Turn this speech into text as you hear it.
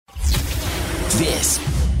This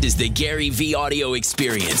is the Gary V audio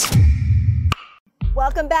experience.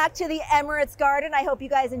 Welcome back to the Emirates Garden. I hope you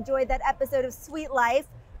guys enjoyed that episode of Sweet Life.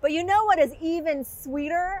 But you know what is even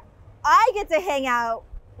sweeter? I get to hang out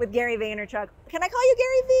with Gary Vaynerchuk. Can I call you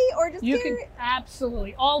Gary V or just You Gary? can,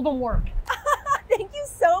 absolutely. All of them work. Thank you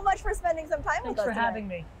so much for spending some time with us Thanks for today. having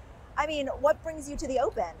me. I mean, what brings you to the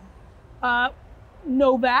Open?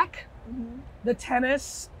 Novak, the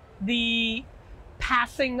tennis, the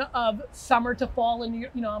passing of summer to fall.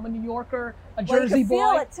 I'm a New Yorker, a Jersey you can boy.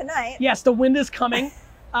 feel it tonight. Yes, the wind is coming.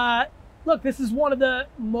 Look, this is one of the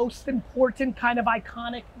most important kind of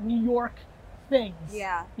iconic New York things.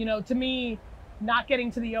 Yeah. You know, to me, not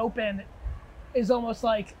getting to the Open is almost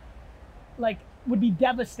like would be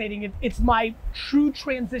devastating. It's my true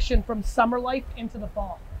transition from summer life into the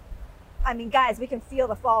fall. I mean, guys, we can feel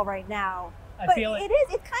the fall right now. I feel it.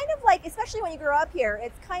 It's kind of like, especially when you grow up here,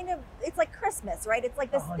 it's like Christmas, right? It's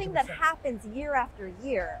like this thing that 100%. happens year after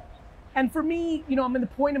year. And for me, I'm in the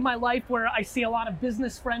point of my life where I see a lot of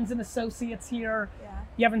business friends and associates here. Yeah.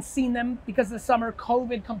 You haven't seen them because of the summer.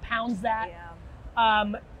 COVID compounds that.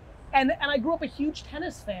 Yeah. And I grew up a huge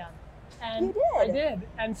tennis fan. And You did? I did.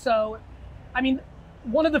 And so, I mean,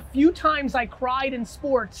 one of the few times I cried in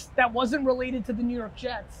sports that wasn't related to the New York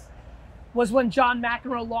Jets was when John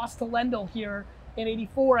McEnroe lost to Lendl here in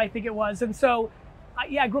 '84, I think it was. And so,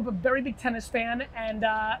 I grew up a very big tennis fan, and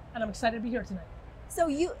I'm excited to be here tonight.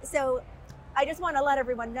 So I just want to let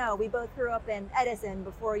everyone know, we both grew up in Edison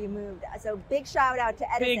before you moved. So big shout out to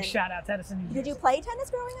Edison. Big shout out to Edison, New Jersey. Did you play tennis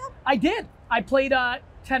growing up? I did. I played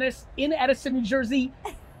tennis in Edison, New Jersey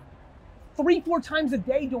 3-4 times a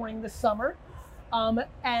day during the summer.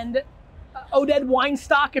 And Oded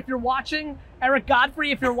Weinstock, if you're watching, Eric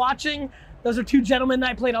Godfrey, if you're watching, those are two gentlemen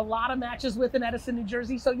that I played a lot of matches with in Edison, New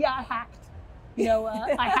Jersey. So yeah, I hacked.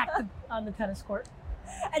 I hacked on the tennis court.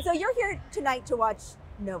 And so you're here tonight to watch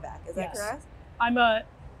Novak, is that Yes. correct?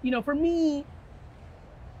 I'm for me,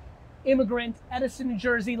 immigrant, Edison, New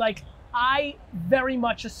Jersey, like I very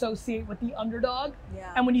much associate with the underdog.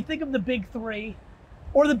 Yeah. And when you think of the big three,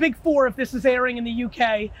 or the big four if this is airing in the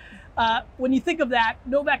UK, when you think of that,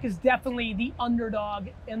 Novak is definitely the underdog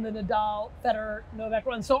in the Nadal, Federer, Novak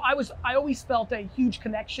run. So I always felt a huge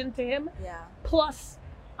connection to him. Yeah. Plus,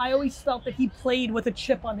 I always felt that he played with a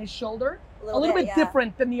chip on his shoulder. A A little bit, bit yeah.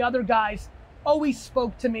 different than the other guys. Always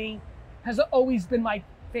spoke to me, has always been my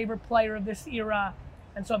favorite player of this era.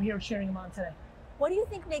 And so I'm here cheering him on today. What do you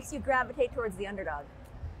think makes you gravitate towards the underdog?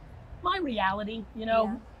 My reality,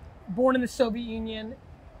 Yeah. born in the Soviet Union,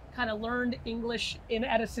 kind of learned English in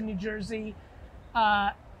Edison, New Jersey,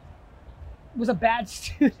 was a bad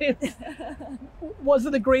student,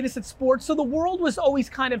 wasn't the greatest at sports. So the world was always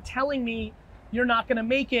kind of telling me, you're not going to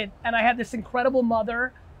make it. And I had this incredible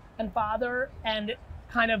mother and father and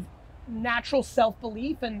kind of natural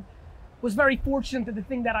self-belief, and was very fortunate that the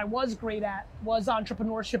thing that I was great at was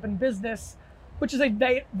entrepreneurship and business, which is a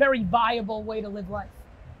very viable way to live life.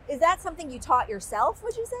 Is that something you taught yourself,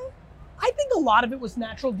 would you say? I think a lot of it was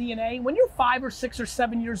natural DNA. When you're 5 or 6 or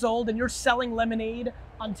 7 years old and you're selling lemonade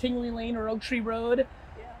on Tingley Lane or Oak Tree Road,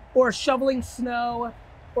 or shoveling snow,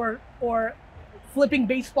 or flipping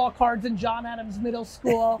baseball cards in John Adams Middle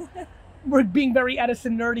School, we're being very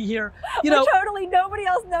Edison nerdy here. Totally nobody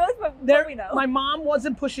else knows, but we know. My mom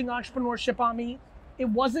wasn't pushing entrepreneurship on me. It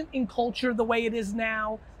wasn't in culture the way it is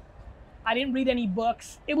now. I didn't read any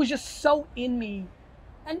books. It was just so in me.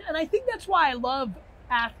 And I think that's why I love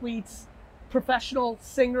athletes, professional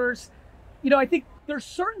singers. I think there's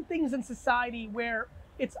certain things in society where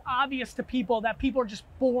it's obvious to people that people are just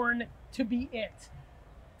born to be it.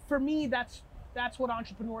 For me, that's what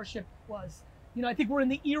entrepreneurship was. I think we're in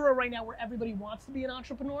the era right now where everybody wants to be an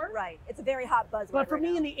entrepreneur. Right. It's a very hot buzzword. But for right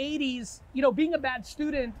me now. in the 80s, being a bad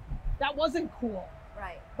student, that wasn't cool.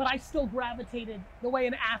 Right. But I still gravitated the way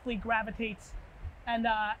an athlete gravitates. And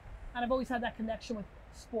I've always had that connection with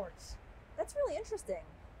sports. That's really interesting.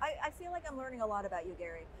 I feel like I'm learning a lot about you,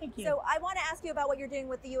 Gary. Thank you. So I want to ask you about what you're doing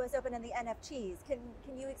with the US Open and the NFTs. Can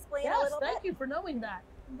you explain a little bit? Yes, thank you for knowing that.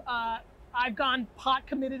 I've gone pot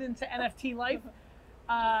committed into NFT life.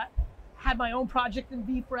 Had my own project in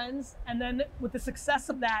V Friends, and then with the success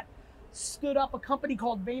of that, stood up a company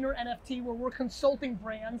called Vayner NFT, where we're consulting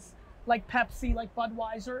brands like Pepsi, like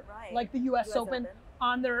Budweiser, Right. like the US Open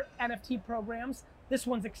on their NFT programs. This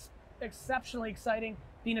one's exceptionally exciting.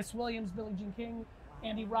 Venus Williams, Billie Jean King,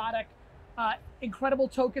 Andy Roddick. Incredible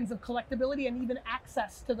tokens of collectability and even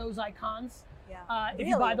access to those icons. Yeah. If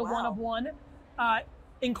you buy the one of one.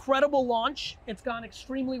 Incredible launch. It's gone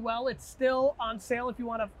extremely well. It's still on sale if you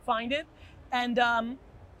want to find it. And I'm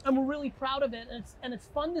really proud of it. And it's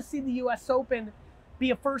fun to see the US Open be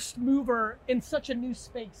a first mover in such a new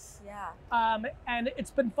space. Yeah. And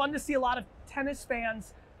it's been fun to see a lot of tennis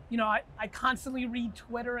fans. You know, I constantly read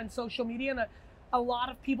Twitter and social media, and a lot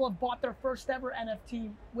of people have bought their first ever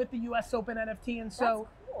NFT with the US Open NFT. And so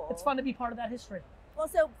That's cool. it's fun to be part of that history. Well,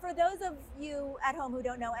 so for those of you at home who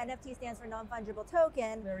don't know, NFT stands for non-fungible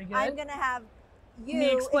token. Very good. I'm going to have you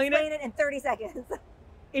Me explain it in 30 seconds.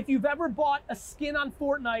 If you've ever bought a skin on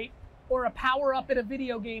Fortnite or a power-up in a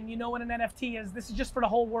video game, you know what an NFT is. This is just for the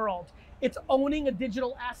whole world. It's owning a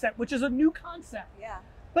digital asset, which is a new concept. Yeah.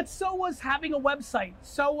 But so was having a website.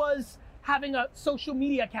 So was having a social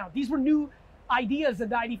media account. These were new ideas in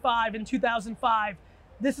 95 and 2005.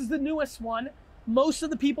 This is the newest one. Most of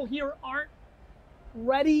the people here aren't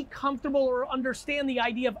ready, comfortable, or understand the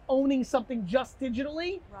idea of owning something just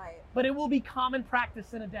digitally, Right. but it will be common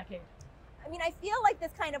practice in a decade. I mean, I feel like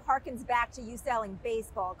this kind of harkens back to you selling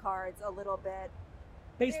baseball cards a little bit.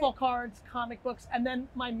 Baseball cards, comic books, and then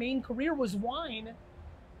my main career was wine.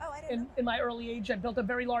 Oh, I didn't know. In my early age, I built a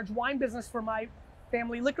very large wine business for my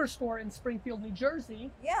family liquor store in Springfield, New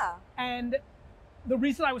Jersey. Yeah. And the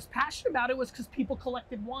reason I was passionate about it was because people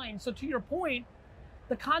collected wine. So to your point,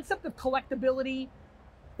 the concept of collectability,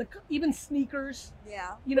 even sneakers,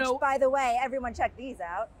 Yeah. You Which, know- by the way, everyone check these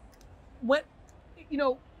out. what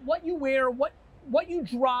you wear, what you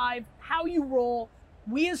drive, how you roll.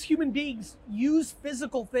 We as human beings use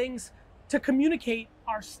physical things to communicate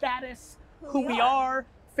our status, who we are,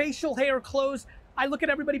 facial hair, clothes. I look at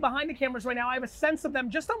everybody behind the cameras right now. I have a sense of them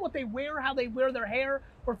just on what they wear, how they wear their hair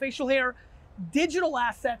or facial hair. Digital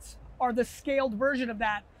assets are the scaled version of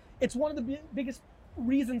that. It's one of the biggest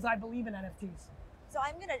reasons I believe in NFTs. So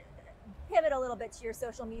I'm going to pivot a little bit to your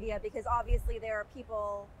social media, because obviously there are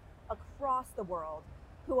people across the world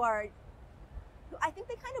who I think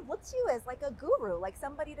they kind of look to you as like a guru, like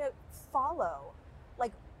somebody to follow.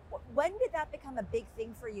 Like, when did that become a big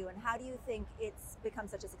thing for you, and how do you think it's become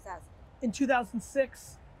such a success? In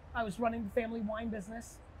 2006, I was running the family wine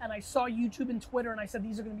business, and I saw YouTube and Twitter, and I said,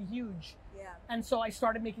 these are going to be huge. Yeah. And so I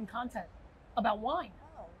started making content about wine,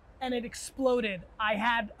 Oh. and it exploded. I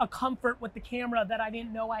had a comfort with the camera that I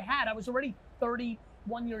didn't know I had. I was already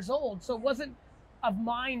 31 years old, so it wasn't of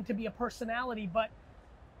mine to be a personality, but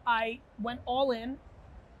I went all in.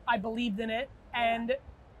 I believed in it. And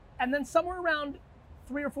then somewhere around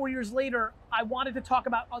 3 or 4 years later, I wanted to talk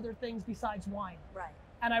about other things besides wine. Right.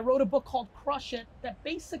 And I wrote a book called Crush It that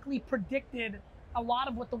basically predicted a lot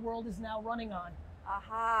of what the world is now running on.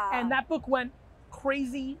 Aha. And that book went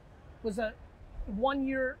crazy, was a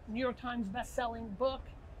 1-year New York Times best-selling book.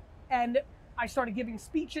 And I started giving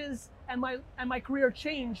speeches, and my career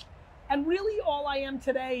changed. And really all I am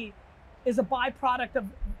today is a byproduct of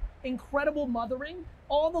incredible mothering,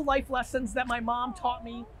 all the life lessons that my mom taught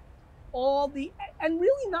me, and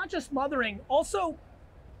really not just mothering, also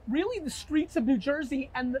really the streets of New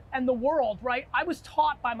Jersey and the world, right? I was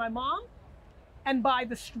taught by my mom and by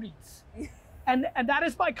the streets. And that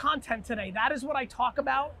is my content today. That is what I talk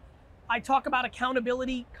about. I talk about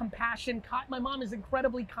accountability, compassion. My mom is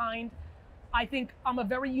incredibly kind. I think I'm a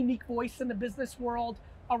very unique voice in the business world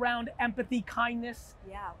around empathy, kindness.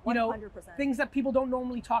 Yeah, 100%. You know, things that people don't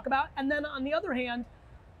normally talk about. And then on the other hand,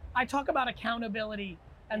 I talk about accountability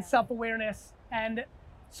and self-awareness. And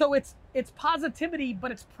so it's positivity,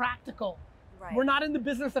 but it's practical. Right. We're not in the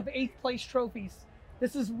business of 8th place trophies.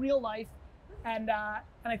 This is real life. And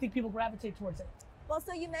I think people gravitate towards it. Well,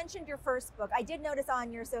 so you mentioned your first book. I did notice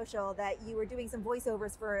on your social that you were doing some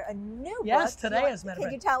voiceovers for a new book. Yes, today, as a matter of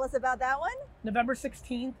Can you fact. tell us about that one? November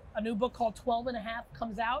 16th, a new book called 12 and a Half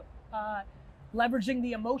comes out, leveraging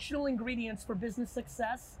the emotional ingredients for business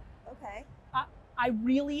success. Okay. I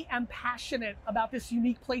really am passionate about this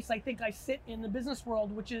unique place I think I sit in the business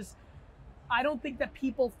world, which is, I don't think that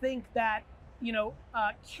people think that,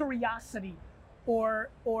 curiosity or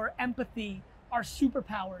empathy are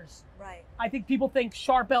superpowers. Right. I think people think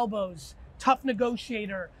sharp elbows, tough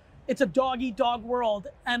negotiator. It's a dog-eat-dog world,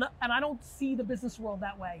 and I don't see the business world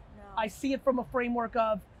that way. No. I see it from a framework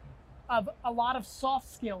of a lot of soft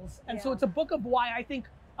skills, and so Yeah. it's a book of why I think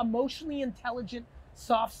emotionally intelligent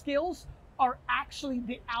soft skills are actually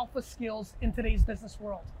the alpha skills in today's business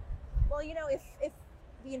world. Well, if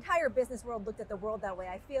the entire business world looked at the world that way,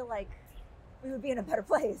 I feel like we would be in a better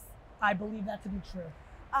place. I believe that to be true.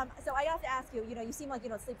 So I have to ask you, you seem like you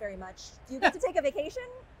don't sleep very much. Do you get to take a vacation?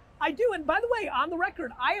 I do, and by the way, on the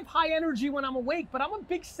record, I have high energy when I'm awake, but I'm a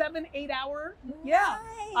big 7-8 hour. Yeah,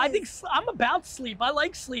 I think I'm about sleep. I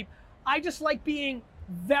like sleep. I just like being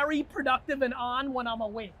very productive and on when I'm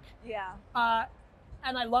awake. Yeah.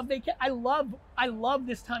 And I love I love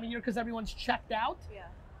this time of year because everyone's checked out. Yeah.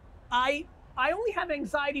 I I only have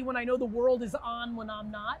anxiety when I know the world is on when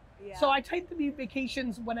I'm not. Yeah. So I take the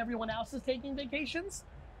vacations when everyone else is taking vacations.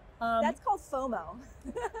 That's called FOMO.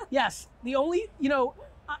 Yes. The only,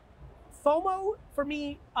 FOMO for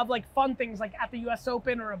me of like fun things like at the US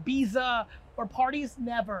Open or Ibiza or parties,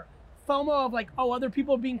 never. FOMO of like, oh, other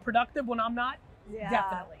people are being productive when I'm not. Yeah,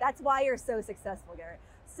 Definitely. that's why you're so successful, Gary.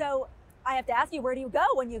 So I have to ask you, where do you go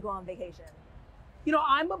when you go on vacation?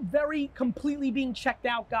 I'm a very completely being checked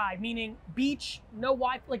out guy, meaning beach, no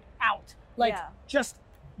Wi-Fi, like out, like just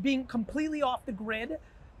being completely off the grid.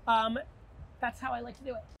 That's how I like to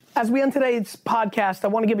do it. As we end today's podcast, I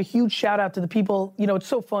want to give a huge shout out to the people, it's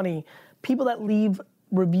so funny, people that leave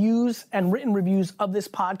reviews and written reviews of this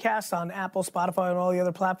podcast on Apple, Spotify, and all the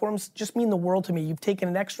other platforms just mean the world to me. You've taken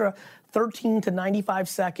an extra 13 to 95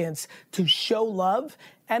 seconds to show love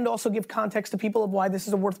and also give context to people of why this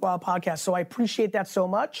is a worthwhile podcast. So I appreciate that so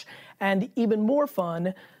much. And even more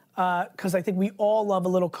fun, because I think we all love a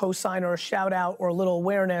little cosign or a shout out or a little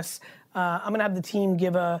awareness. I'm gonna have the team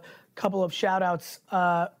give a couple of shout outs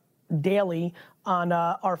daily on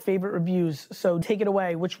our favorite reviews. So take it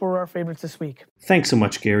away. Which were our favorites this week? Thanks so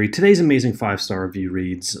much, Gary. Today's amazing 5-star review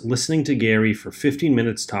reads, listening to Gary for 15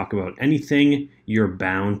 minutes talk about anything, you're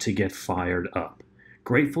bound to get fired up.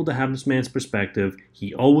 Grateful to have this man's perspective.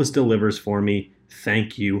 He always delivers for me.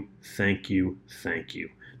 Thank you, thank you, thank you.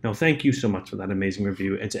 Now, thank you so much for that amazing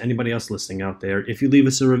review. And to anybody else listening out there, if you leave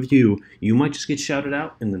us a review, you might just get shouted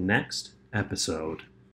out in the next episode.